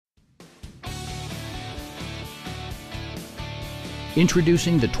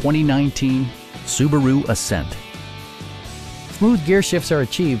Introducing the 2019 Subaru Ascent. Smooth gear shifts are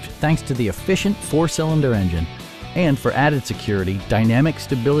achieved thanks to the efficient 4-cylinder engine, and for added security, dynamic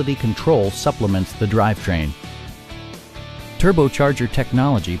stability control supplements the drivetrain. Turbocharger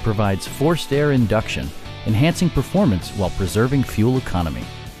technology provides forced air induction, enhancing performance while preserving fuel economy.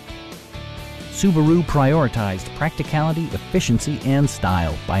 Subaru prioritized practicality, efficiency, and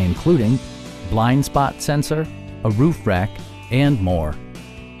style by including blind spot sensor, a roof rack, and more.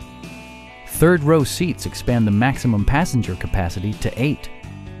 Third-row seats expand the maximum passenger capacity to 8.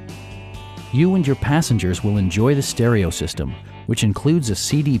 You and your passengers will enjoy the stereo system, which includes a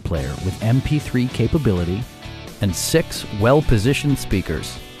CD player with MP3 capability and 6 well-positioned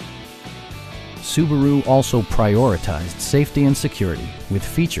speakers. Subaru also prioritized safety and security with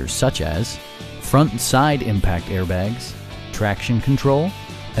features such as front and side impact airbags, traction control,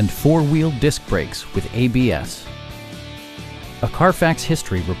 and 4-wheel disc brakes with ABS. A Carfax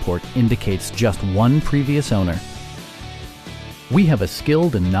history report indicates just one previous owner. We have a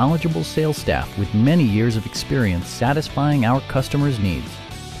skilled and knowledgeable sales staff with many years of experience satisfying our customers' needs.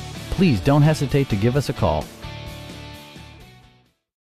 Please don't hesitate to give us a call.